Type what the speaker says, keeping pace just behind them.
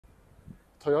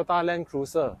Toyota Land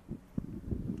Cruiser.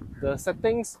 The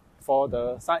settings for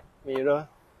the side mirror,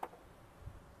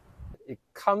 it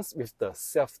comes with the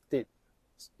self-tilt.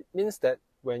 It means that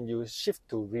when you shift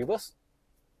to reverse,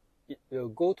 it will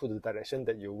go to the direction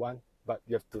that you want, but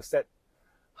you have to set.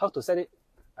 How to set it?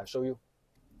 I'll show you.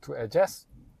 To adjust,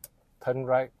 turn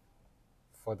right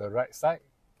for the right side.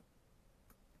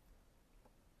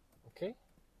 Okay.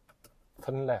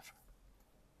 Turn left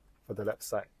for the left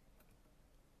side.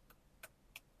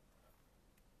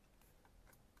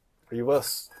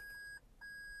 Reverse.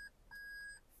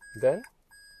 Then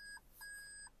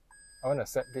I want to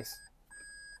set this.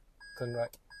 Turn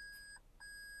right.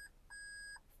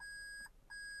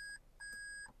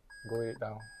 Go it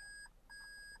down.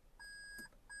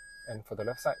 And for the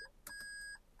left side,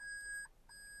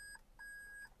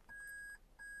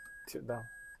 tilt down.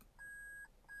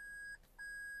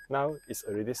 Now it's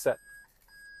already set.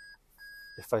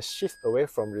 If I shift away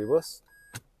from reverse,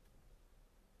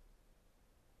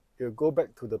 it will go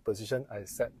back to the position I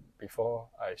set before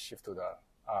I shift to the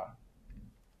R.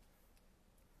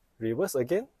 Reverse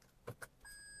again.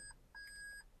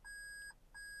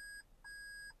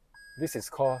 This is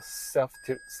called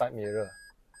self-tilt side mirror.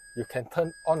 You can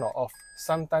turn on or off.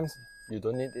 Sometimes you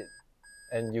don't need it,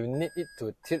 and you need it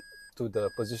to tilt to the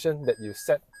position that you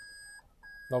set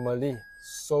normally.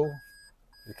 So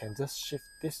you can just shift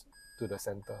this to the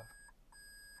center.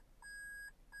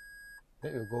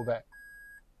 Then it will go back.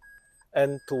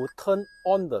 And to turn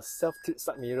on the self-tilt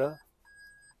side mirror,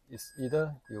 is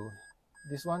either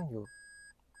this one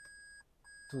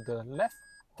to the left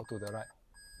or to the right,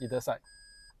 either side.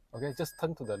 Okay, just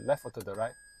turn to the left or to the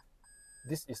right.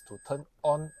 This is to turn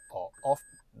on or off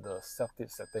the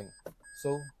self-tilt setting.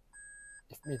 So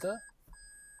if middle,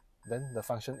 then the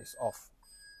function is off.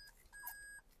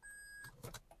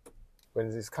 When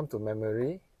this comes to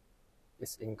memory,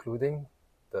 it's including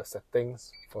the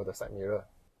settings for the side mirror.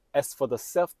 As for the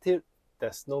self-tilt,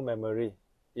 there's no memory.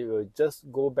 It will just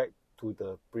go back to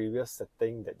the previous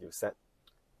setting that you set.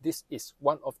 This is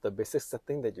one of the basic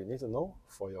settings that you need to know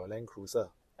for your Land Cruiser.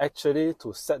 Actually,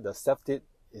 to set the self-tilt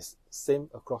is same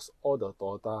across all the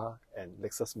Toyota and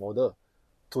Lexus model.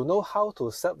 To know how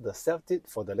to set the self-tilt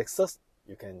for the Lexus,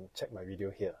 you can check my video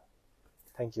here.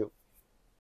 Thank you.